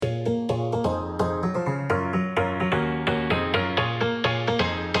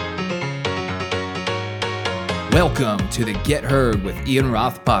Welcome to the Get Heard with Ian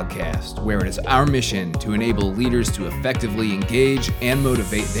Roth podcast, where it is our mission to enable leaders to effectively engage and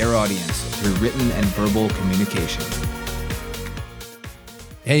motivate their audience through written and verbal communication.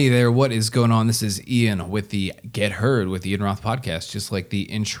 Hey there, what is going on? This is Ian with the Get Heard with Ian Roth podcast, just like the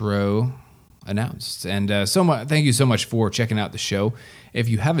intro announced. And thank you so much for checking out the show. If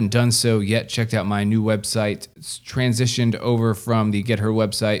you haven't done so yet, checked out my new website. It's transitioned over from the Get Heard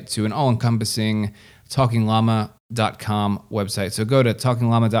website to an all-encompassing TalkingLlama.com website. So go to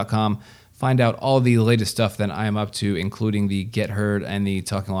TalkingLlama.com, find out all the latest stuff that I am up to, including the Get Heard and the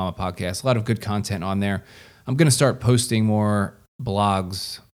Talking Llama podcast. A lot of good content on there. I'm going to start posting more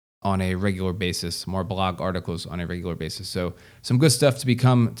blogs on a regular basis, more blog articles on a regular basis. So some good stuff to be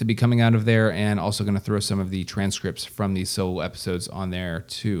coming out of there, and also going to throw some of the transcripts from these solo episodes on there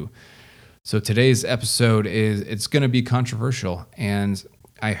too. So today's episode it's going to be controversial, and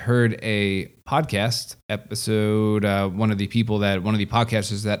I heard a podcast episode, one of the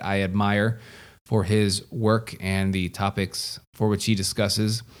podcasters that I admire for his work and the topics for which he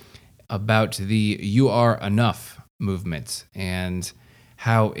discusses, about the You Are Enough movement and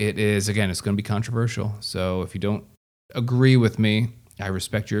how it is, again, it's going to be controversial. So if you don't agree with me, I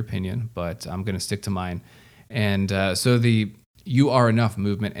respect your opinion, but I'm going to stick to mine. And so the You Are Enough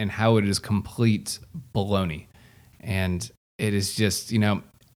movement and how it is complete baloney. And it is just,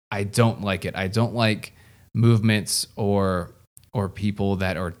 I don't like it. I don't like movements or people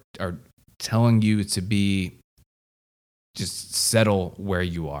that are telling you to be just settle where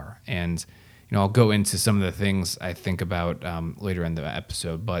you are. And I'll go into some of the things I think about later in the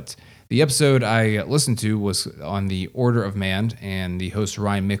episode. But the episode I listened to was on the Order of Man, and the host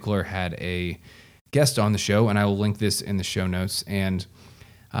Ryan Michler had a guest on the show, and I will link this in the show notes. And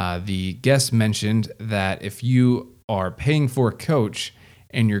the guest mentioned that if you are paying for a coach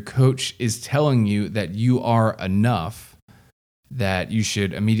and your coach is telling you that you are enough, that you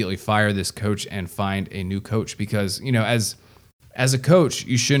should immediately fire this coach and find a new coach. Because, as a coach,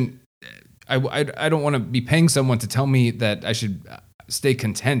 you shouldn't, I don't want to be paying someone to tell me that I should stay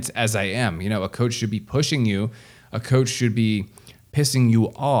content as I am. A coach should be pushing you. A coach should be pissing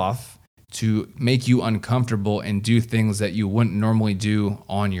you off to make you uncomfortable and do things that you wouldn't normally do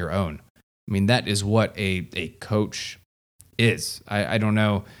on your own. That is what a coach is. I don't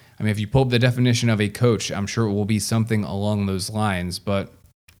know. If you pull up the definition of a coach, I'm sure it will be something along those lines, but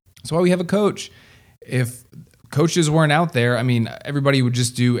that's why we have a coach. If coaches weren't out there, everybody would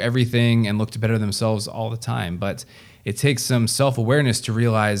just do everything and look to better themselves all the time. But it takes some self-awareness to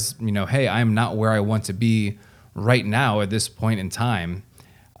realize, hey, I'm not where I want to be right now at this point in time.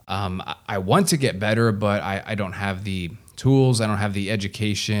 I want to get better, but I don't have the tools, I don't have the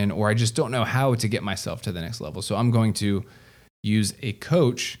education, or I just don't know how to get myself to the next level. So I'm going to use a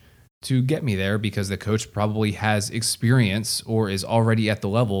coach to get me there, because the coach probably has experience or is already at the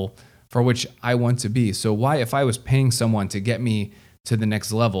level for which I want to be. So why, if I was paying someone to get me to the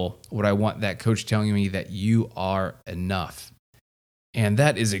next level, would I want that coach telling me that you are enough? And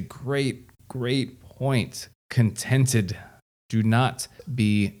that is a great, great point. Contented. Do not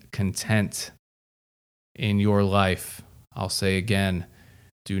be content in your life. I'll say again,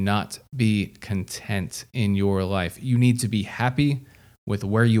 do not be content in your life. You need to be happy with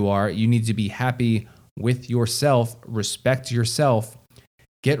where you are. You need to be happy with yourself. Respect yourself.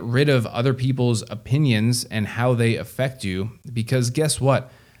 Get rid of other people's opinions and how they affect you. Because guess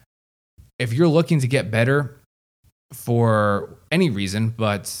what? If you're looking to get better for any reason,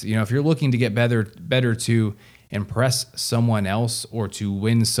 but if you're looking to get better to impress someone else or to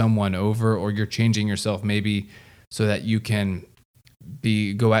win someone over, or you're changing yourself maybe so that you can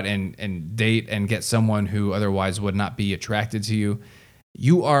go out and date and get someone who otherwise would not be attracted to you,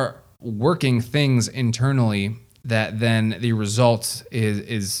 you are working things internally that then the result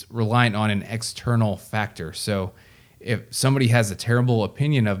is reliant on an external factor. So if somebody has a terrible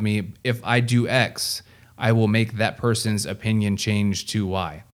opinion of me, if I do X, I will make that person's opinion change to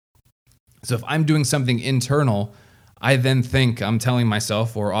Y. So if I'm doing something internal, I then think I'm telling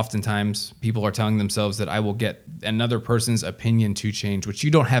myself, or oftentimes people are telling themselves, that I will get another person's opinion to change, which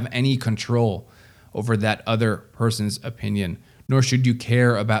you don't have any control over that other person's opinion, nor should you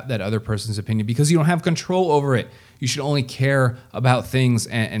care about that other person's opinion, because you don't have control over it. You should only care about things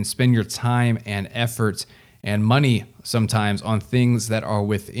and spend your time and effort and money sometimes on things that are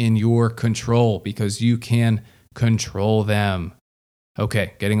within your control, because you can control them.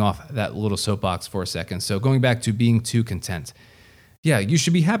 Okay, getting off that little soapbox for a second. So going back to being too content. Yeah, you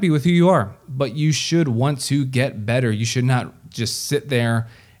should be happy with who you are, but you should want to get better. You should not just sit there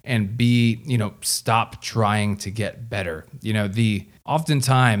and stop trying to get better.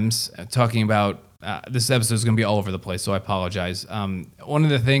 Oftentimes talking about This episode is going to be all over the place, so I apologize. One of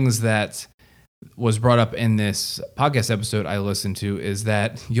the things that was brought up in this podcast episode I listened to is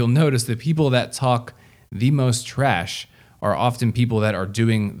that you'll notice the people that talk the most trash are often people that are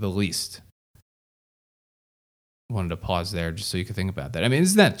doing the least. Wanted to pause there just so you could think about that. I mean,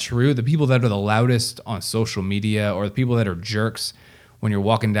 isn't that true? The people that are the loudest on social media, or the people that are jerks when you're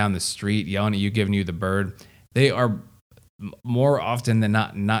walking down the street yelling at you, giving you the bird, they are more often than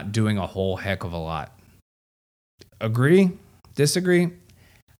not doing a whole heck of a lot. Agree? Disagree?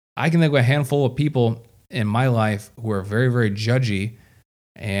 I can think of a handful of people in my life who are very, very judgy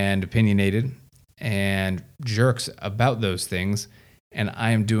and opinionated and jerks about those things, and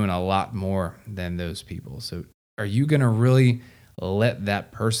I am doing a lot more than those people. So are you going to really let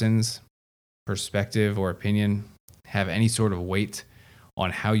that person's perspective or opinion have any sort of weight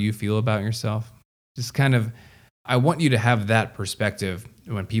on how you feel about yourself? Just kind of, I want you to have that perspective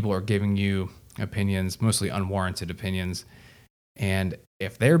when people are giving you opinions, mostly unwarranted opinions. And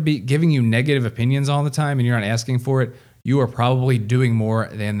if they're giving you negative opinions all the time and you're not asking for it, you are probably doing more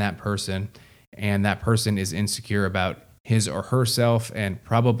than that person. And that person is insecure about his or herself and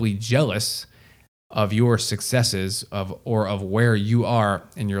probably jealous of your successes of where you are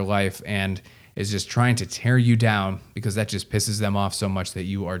in your life, and is just trying to tear you down because that just pisses them off so much that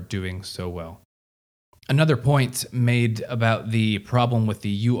you are doing so well. Another point made about the problem with the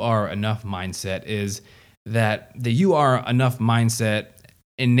you are enough mindset is that the you are enough mindset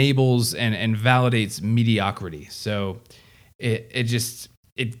enables and validates mediocrity. So it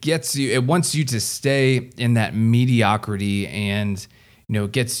gets you, it wants you to stay in that mediocrity, and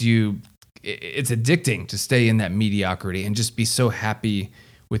it gets you, it's addicting to stay in that mediocrity and just be so happy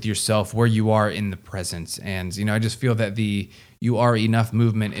with yourself where you are in the present. And I just feel that the you are enough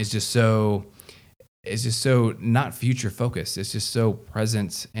movement is just so not future focused. It's just so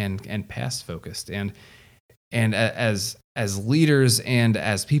present and past focused. And as leaders and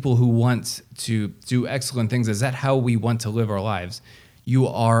as people who want to do excellent things, is that how we want to live our lives? You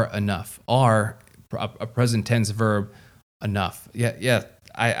are enough. Are a present tense verb, enough. Yeah.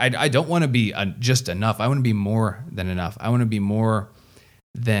 I don't want to be just enough. I want to be more than enough. I want to be more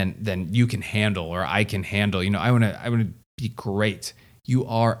than you can handle or I can handle. I want to be great. You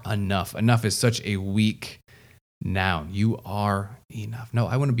are enough. Enough is such a weak noun. You are enough. No,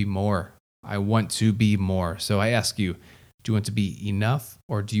 I want to be more. I want to be more. So I ask you, do you want to be enough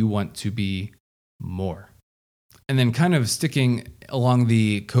or do you want to be more? And then kind of sticking along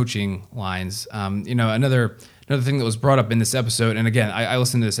the coaching lines, another thing that was brought up in this episode, and again, I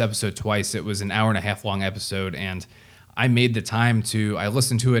listened to this episode twice. It was an hour and a half long episode, and I made the time I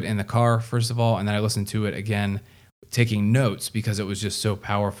listened to it in the car, first of all, and then I listened to it again, taking notes because it was just so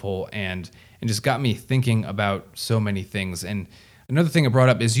powerful and just got me thinking about so many things. And another thing it brought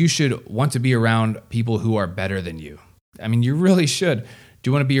up is you should want to be around people who are better than you. I mean, you really should. Do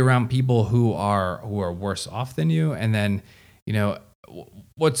you want to be around people who are worse off than you? And then,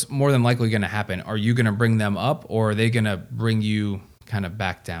 what's more than likely going to happen? Are you going to bring them up, or are they going to bring you kind of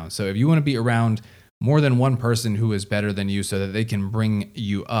back down? So if you want to be around more than one person who is better than you so that they can bring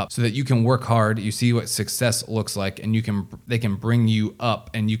you up, so that you can work hard, you see what success looks like, and they can bring you up,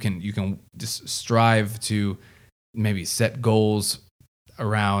 and you can just strive to maybe set goals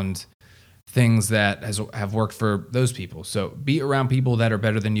around things that have worked for those people. So be around people that are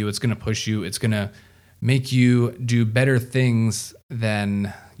better than you. It's going to push you. It's going to make you do better things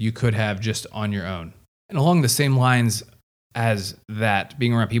than you could have just on your own. And along the same lines as that,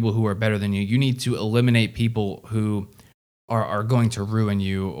 being around people who are better than you, you need to eliminate people who are going to ruin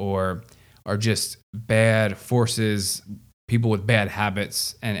you or are just bad forces, people with bad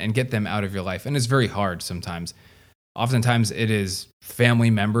habits, and get them out of your life. And it's very hard sometimes. Oftentimes it is family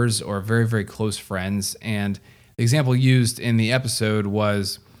members or very, very close friends. And the example used in the episode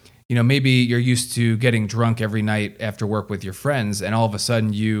was, maybe you're used to getting drunk every night after work with your friends, and all of a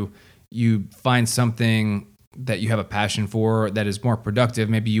sudden you find something that you have a passion for that is more productive.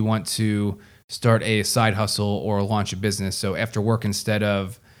 Maybe you want to start a side hustle or launch a business. So after work, instead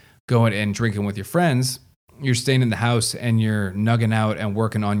of going and drinking with your friends, you're staying in the house and you're nugging out and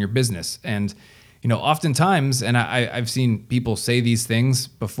working on your business. And oftentimes, and I've seen people say these things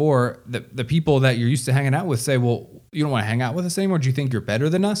before, the people that you're used to hanging out with say, well, you don't want to hang out with us anymore? Do you think you're better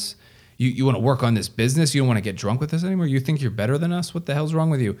than us? You want to work on this business? You don't want to get drunk with us anymore? You think you're better than us? What the hell's wrong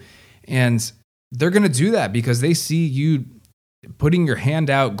with you? And they're going to do that because they see you putting your hand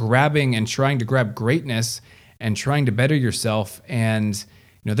out, grabbing and trying to grab greatness and trying to better yourself. And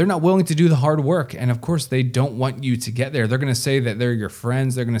they're not willing to do the hard work. And of course, they don't want you to get there. They're going to say that they're your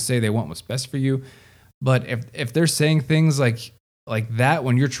friends. They're going to say they want what's best for you. But if they're saying things like, like that,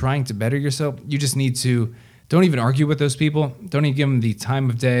 when you're trying to better yourself, you just need to don't even argue with those people. Don't even give them the time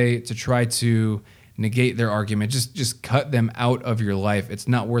of day to try to negate their argument. Just cut them out of your life. It's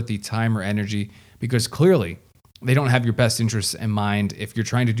not worth the time or energy because clearly they don't have your best interests in mind. If you're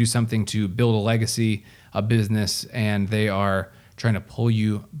trying to do something to build a legacy, a business, and they are trying to pull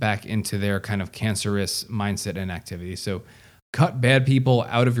you back into their kind of cancerous mindset and activity. So cut bad people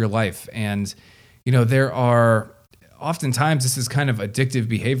out of your life. And, there are oftentimes this is kind of addictive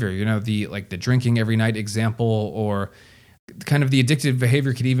behavior, the drinking every night example, or kind of the addictive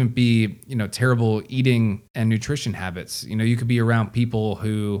behavior could even be, terrible eating and nutrition habits. You could be around people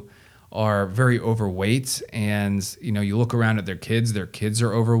who are very overweight and, you look around at their kids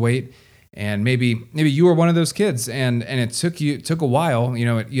are overweight. And maybe you were one of those kids and it took a while,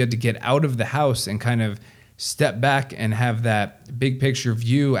 you had to get out of the house and kind of step back and have that big picture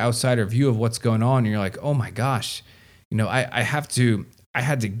view, outsider view of what's going on. And you're like, oh my gosh, I had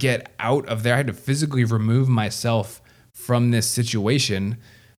to get out of there. I had to physically remove myself from this situation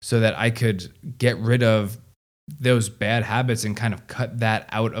so that I could get rid of those bad habits and kind of cut that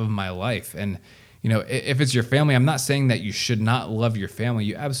out of my life. And, if it's your family, I'm not saying that you should not love your family.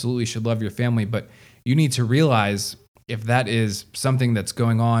 You absolutely should love your family, but you need to realize if that is something that's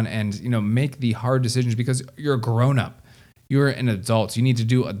going on and, make the hard decisions because you're a grown up. You're an adult. You need to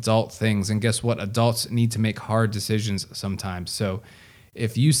do adult things. And guess what? Adults need to make hard decisions sometimes. So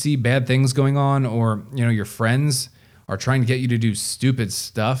if you see bad things going on or, your friends are trying to get you to do stupid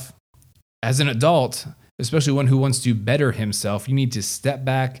stuff, as an adult, especially one who wants to better himself, you need to step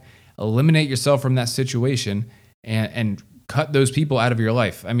back, eliminate yourself from that situation, and cut those people out of your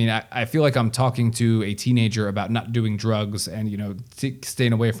life. I mean, I feel like I'm talking to a teenager about not doing drugs and,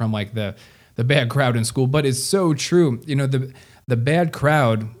 staying away from like the bad crowd in school, but it's so true. The bad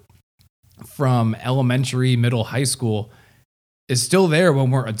crowd from elementary, middle, high school is still there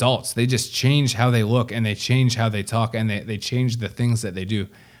when we're adults. They just change how they look and they change how they talk and they change the things that they do.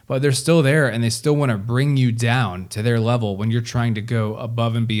 But they're still there and they still want to bring you down to their level when you're trying to go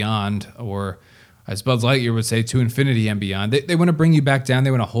above and beyond, or as Buzz Lightyear would say, to infinity and beyond. They want to bring you back down.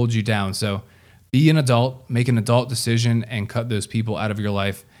 They want to hold you down. So be an adult, make an adult decision, and cut those people out of your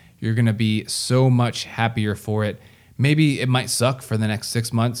life. You're going to be so much happier for it. Maybe it might suck for the next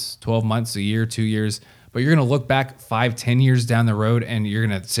 6 months, 12 months, a year, 2 years, but you're going to look back 5, 10 years down the road and you're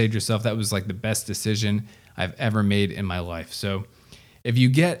going to say to yourself, that was like the best decision I've ever made in my life. So if you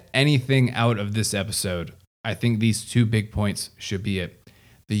get anything out of this episode, I think these 2 big points should be it.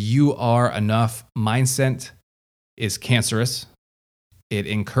 The you are enough mindset is cancerous. It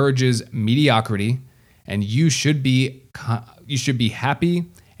encourages mediocrity, and you should be happy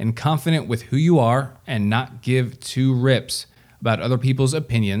and confident with who you are and not give 2 rips about other people's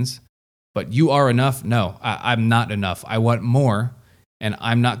opinions. But you are enough. No, I'm not enough. I want more, and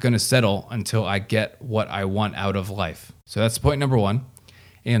I'm not going to settle until I get what I want out of life. So that's point number 1.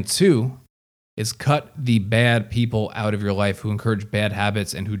 And 2 is cut the bad people out of your life who encourage bad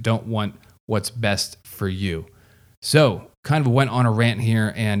habits and who don't want what's best for you. So kind of went on a rant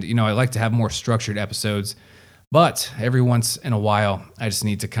here, and I like to have more structured episodes, but every once in a while, I just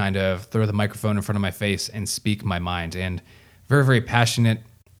need to kind of throw the microphone in front of my face and speak my mind. And very, very passionate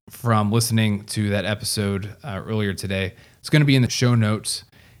from listening to that episode earlier today. It's going to be in the show notes,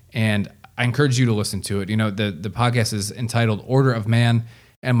 and I encourage you to listen to it. The podcast is entitled Order of Man,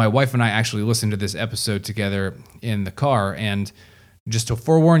 and my wife and I actually listened to this episode together in the car. And just to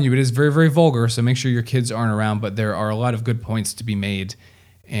forewarn you, it is very, very vulgar, so make sure your kids aren't around, but there are a lot of good points to be made.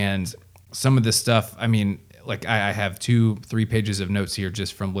 And some of this stuff, I mean, like I have 2-3 pages of notes here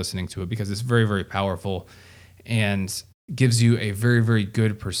just from listening to it because it's very, very powerful and gives you a very, very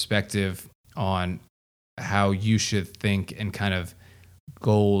good perspective on how you should think and kind of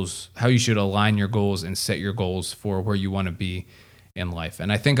goals, how you should align your goals and set your goals for where you want to be in life.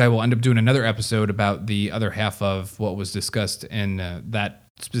 And I think I will end up doing another episode about the other half of what was discussed in that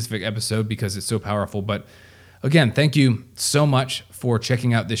specific episode because it's so powerful. But again, thank you so much for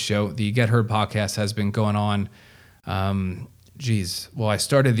checking out this show. The Get Heard podcast has been going on. I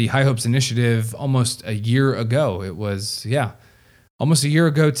started the High Hopes Initiative almost a year ago. It was, almost a year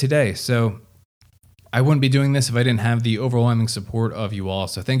ago today. So I wouldn't be doing this if I didn't have the overwhelming support of you all.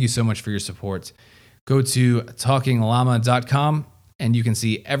 So thank you so much for your support. Go to talkingllama.com and you can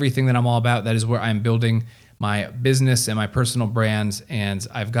see everything that I'm all about. That is where I'm building my business and my personal brands. And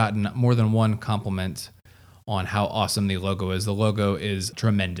I've gotten more than one compliment on how awesome the logo is. The logo is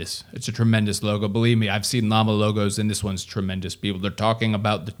tremendous. It's a tremendous logo. Believe me, I've seen llama logos and this one's tremendous. People are talking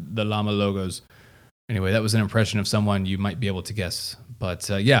about the llama logos. Anyway, that was an impression of someone you might be able to guess. But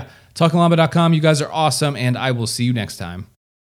talkingllama.com, you guys are awesome, and I will see you next time.